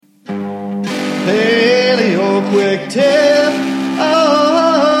Paleo Quick Tip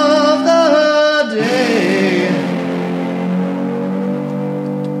of the Day.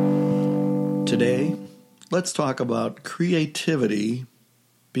 Today, let's talk about creativity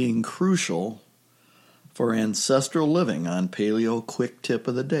being crucial for ancestral living on Paleo Quick Tip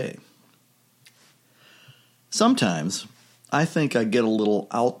of the Day. Sometimes I think I get a little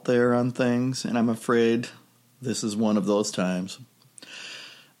out there on things, and I'm afraid this is one of those times.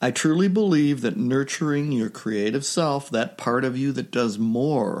 I truly believe that nurturing your creative self, that part of you that does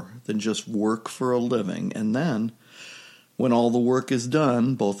more than just work for a living, and then, when all the work is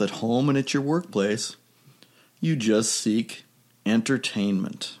done, both at home and at your workplace, you just seek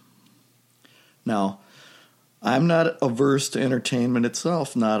entertainment. Now, I'm not averse to entertainment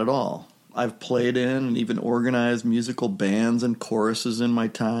itself, not at all. I've played in and even organized musical bands and choruses in my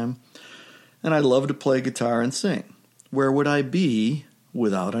time, and I love to play guitar and sing. Where would I be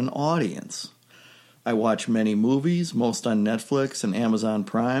without an audience? I watch many movies, most on Netflix and Amazon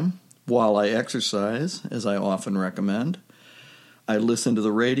Prime, while I exercise, as I often recommend. I listen to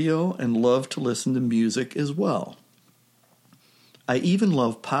the radio and love to listen to music as well. I even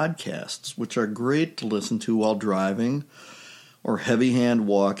love podcasts, which are great to listen to while driving or heavy hand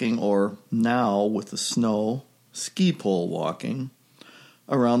walking, or now with the snow, ski pole walking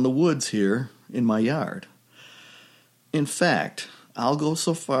around the woods here in my yard. In fact, I'll go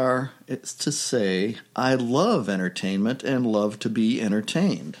so far as to say I love entertainment and love to be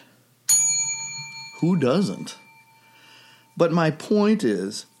entertained. Who doesn't? But my point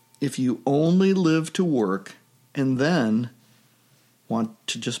is, if you only live to work and then want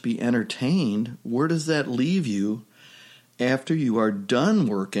to just be entertained, where does that leave you after you are done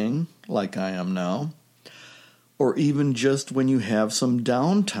working, like I am now, or even just when you have some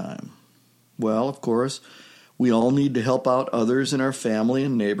downtime? Well, of course, we all need to help out others in our family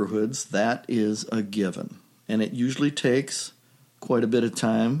and neighborhoods. That is a given. And it usually takes quite a bit of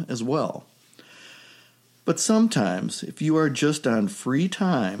time as well. But sometimes, if you are just on free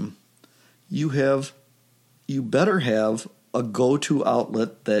time, you better have a go-to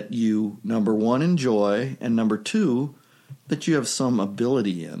outlet that you, number one, enjoy, and number two, that you have some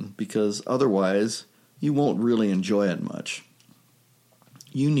ability in, because otherwise you won't really enjoy it much.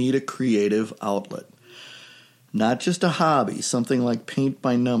 You need a creative outlet. Not just a hobby, something like paint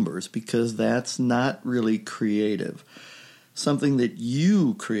by numbers, because that's not really creative. Something that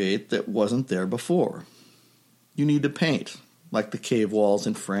you create that wasn't there before. You need to paint, like the cave walls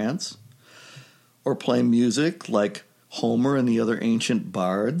in France, or play music like Homer and the other ancient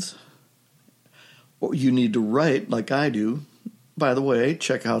bards. Or you need to write like I do. By the way,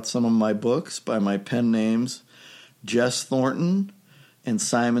 check out some of my books by my pen names Jess Thornton and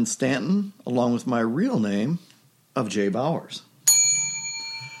Simon Stanton, along with my real name of Jay Bowers.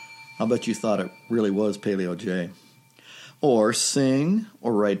 I'll bet you thought it really was Paleo J. Or sing,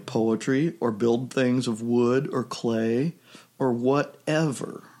 or write poetry, or build things of wood or clay, or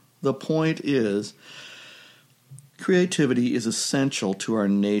whatever. The point is, creativity is essential to our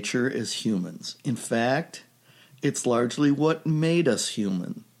nature as humans. In fact, it's largely what made us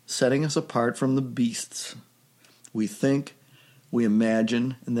human, setting us apart from the beasts. We think, we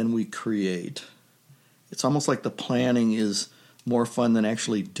imagine, and then we create. It's almost like the planning is more fun than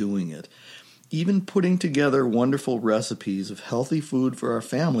actually doing it. Even putting together wonderful recipes of healthy food for our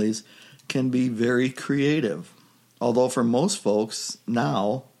families can be very creative. Although for most folks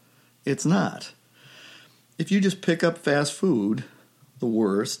now, it's not. If you just pick up fast food, the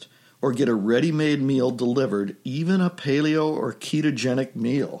worst, or get a ready-made meal delivered, even a paleo or ketogenic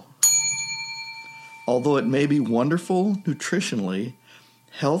meal, although it may be wonderful nutritionally,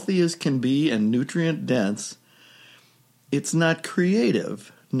 healthy as can be and nutrient-dense, it's not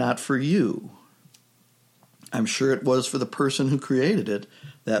creative, not for you. I'm sure it was for the person who created it,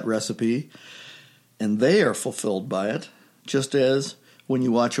 that recipe, and they are fulfilled by it, just as when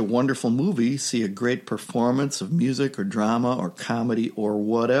you watch a wonderful movie, see a great performance of music or drama or comedy or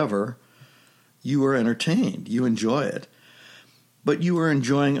whatever, you are entertained, you enjoy it. But you are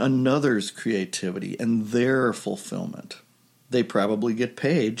enjoying another's creativity and their fulfillment. They probably get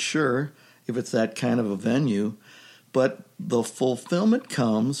paid, sure, if it's that kind of a venue, but the fulfillment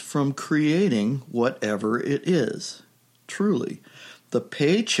comes from creating whatever it is. Truly. The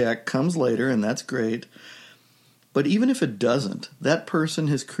paycheck comes later, and that's great. But even if it doesn't, that person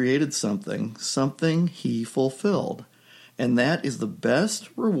has created something he fulfilled. And that is the best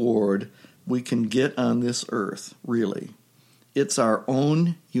reward we can get on this earth, really. It's our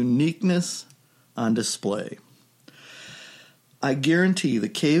own uniqueness on display. I guarantee the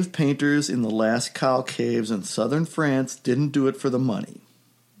cave painters in the Lascaux caves in southern France didn't do it for the money.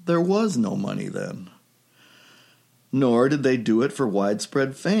 There was no money then. Nor did they do it for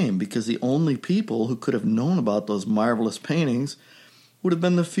widespread fame, because the only people who could have known about those marvelous paintings would have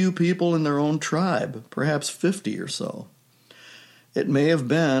been the few people in their own tribe, perhaps 50 or so. It may have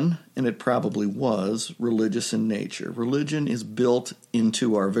been, and it probably was, religious in nature. Religion is built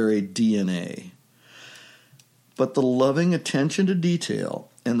into our very DNA. But the loving attention to detail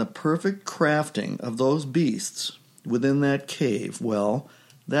and the perfect crafting of those beasts within that cave, well,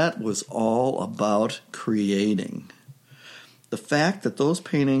 that was all about creating. The fact that those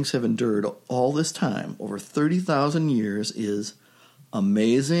paintings have endured all this time, over 30,000 years, is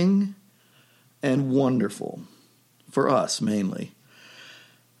amazing and wonderful. For us, mainly.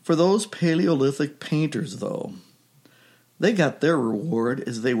 For those Paleolithic painters, though, they got their reward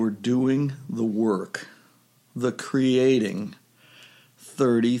as they were doing the work, the creating,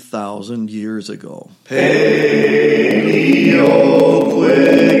 30,000 years ago. Paleo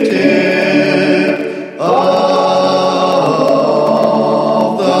Quick